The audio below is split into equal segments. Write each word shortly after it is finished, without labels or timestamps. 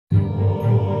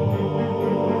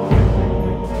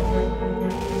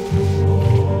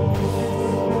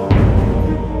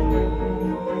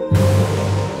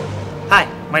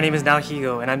my name is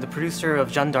Naohiro, and I'm the producer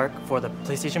of Jean D Arc for the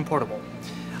PlayStation Portable.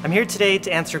 I'm here today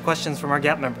to answer questions from our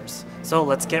GAP members, so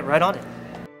let's get right on it.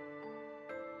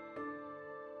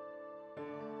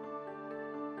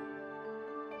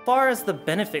 As far as the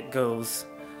benefit goes,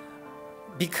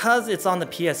 because it's on the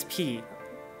PSP,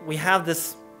 we have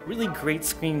this really great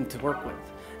screen to work with.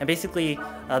 And basically,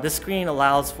 this screen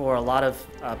allows for a lot of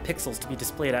pixels to be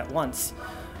displayed at once,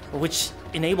 which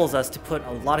enables us to put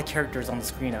a lot of characters on the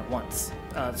screen at once.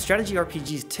 Strategy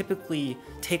RPGs typically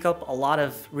take up a lot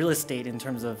of real estate in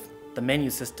terms of the menu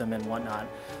system and whatnot.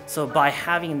 So by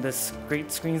having this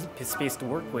great screen space to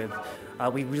work with,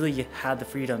 we really had the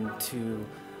freedom to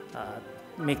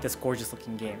make this gorgeous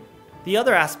looking game. The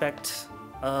other aspect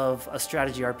of a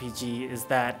strategy RPG is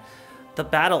that the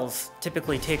battles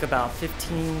typically take about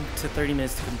 15 to 30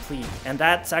 minutes to complete, and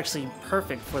that's actually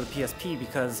perfect for the PSP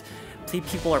because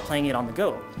people are playing it on the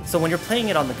go. So when you're playing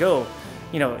it on the go,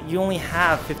 you only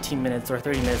have 15 minutes or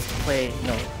 30 minutes to play,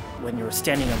 when you're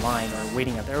standing in line or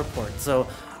waiting at the airport. So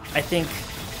I think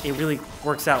it really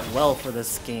works out well for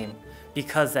this game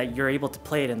because that you're able to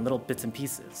play it in little bits and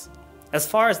pieces. As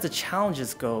far as the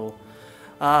challenges go,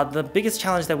 the biggest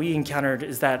challenge that we encountered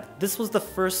is that this was the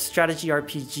first strategy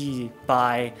RPG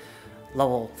by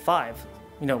Level 5,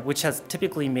 which has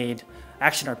typically made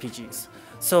action RPGs.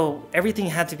 So everything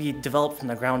had to be developed from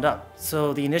the ground up.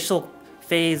 So the initial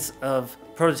phase of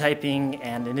prototyping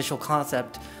and initial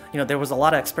concept, there was a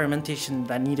lot of experimentation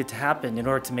that needed to happen in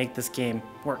order to make this game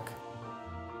work.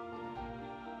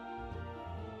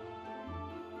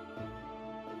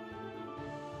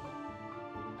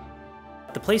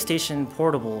 The PlayStation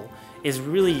Portable is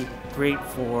really great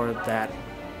for that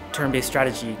turn-based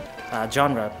strategy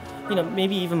genre,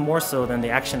 maybe even more so than the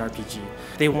action RPG.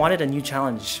 They wanted a new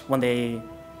challenge when they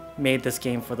made this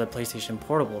game for the PlayStation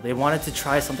Portable. They wanted to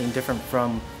try something different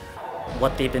from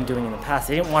what they've been doing in the past.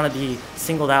 They didn't want to be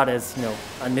singled out as,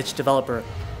 a niche developer.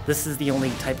 This is the only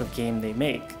type of game they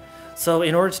make. So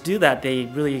in order to do that, they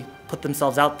really put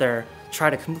themselves out there,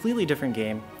 tried a completely different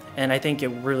game, and I think it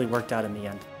really worked out in the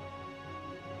end.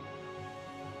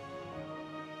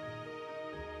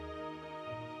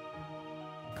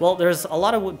 Well, there's a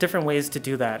lot of different ways to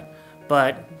do that,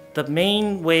 but the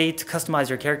main way to customize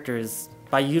your character is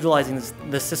by utilizing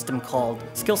this system called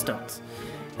skill stones.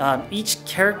 Each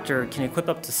character can equip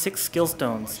up to 6 skill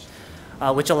stones,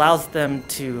 which allows them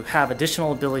to have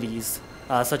additional abilities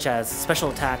such as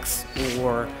special attacks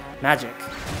or magic,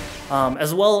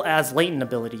 as well as latent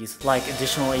abilities like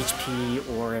additional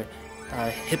HP or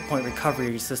hit point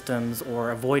recovery systems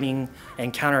or avoiding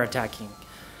and counterattacking.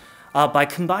 By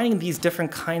combining these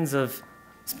different kinds of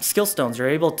skill stones, you're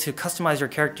able to customize your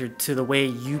character to the way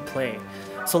you play.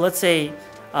 So let's say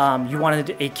you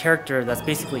wanted a character that's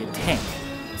basically a tank.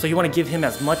 So you want to give him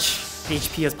as much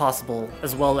HP as possible,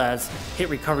 as well as hit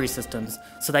recovery systems,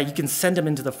 so that you can send him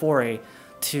into the foray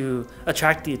to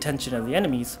attract the attention of the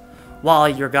enemies, while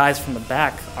your guys from the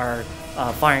back are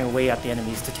firing away at the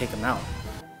enemies to take them out.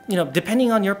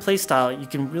 Depending on your playstyle, you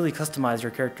can really customize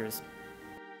your characters.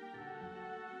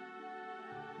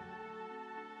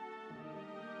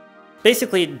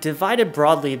 Basically, divided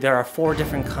broadly, there are 4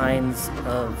 different kinds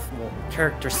of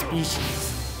character species.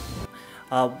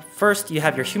 First, you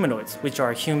have your humanoids, which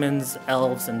are humans,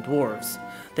 elves, and dwarves.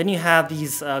 Then you have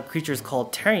these creatures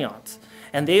called Terions,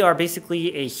 and they are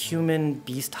basically a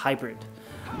human-beast hybrid.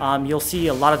 You'll see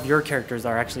a lot of your characters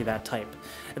are actually that type.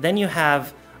 And then you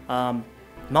have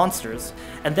monsters,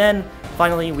 and then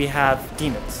finally we have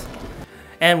demons.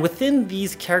 And within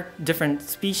these different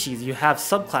species, you have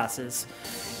subclasses.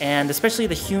 And especially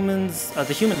the humans,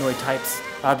 the humanoid types,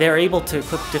 they're able to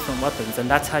equip different weapons, and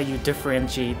that's how you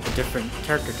differentiate the different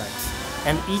character types.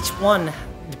 And each one,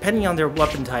 depending on their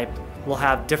weapon type, will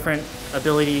have different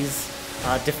abilities,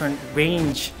 different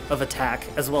range of attack,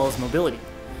 as well as mobility.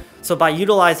 So by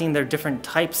utilizing their different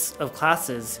types of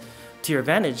classes to your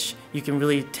advantage, you can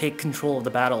really take control of the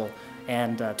battle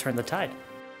and turn the tide.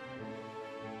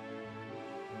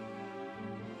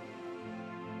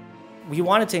 We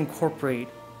wanted to incorporate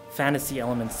fantasy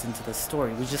elements into the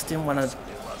story. We just didn't want to,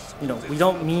 we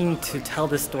don't mean to tell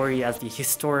this story as the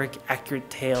historic, accurate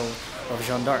tale of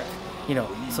Jean D Arc.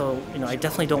 So I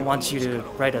definitely don't want you to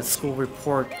write a school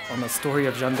report on the story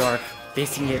of Jean D Arc,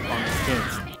 basing it on these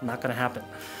games. Not gonna happen.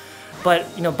 But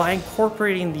by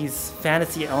incorporating these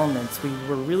fantasy elements, we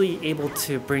were really able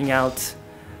to bring out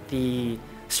the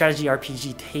strategy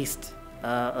RPG taste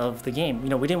of the game.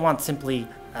 We didn't want simply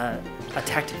a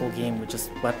tactical game with just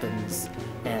weapons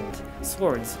and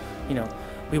swords.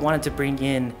 We wanted to bring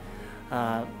in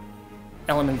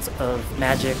elements of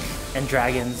magic and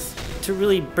dragons to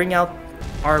really bring out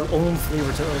our own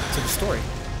flavor to the story.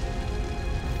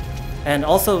 And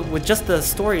also with just the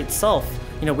story itself,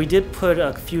 we did put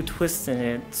a few twists in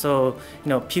it, so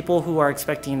people who are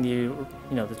expecting the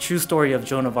true story of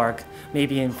Joan of Arc may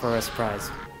be in for a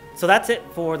surprise. So that's it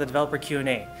for the developer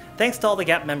Q&A. Thanks to all the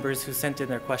GAP members who sent in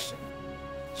their question.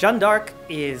 Jean d'Arc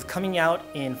is coming out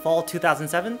in fall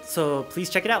 2007, so please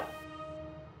check it out.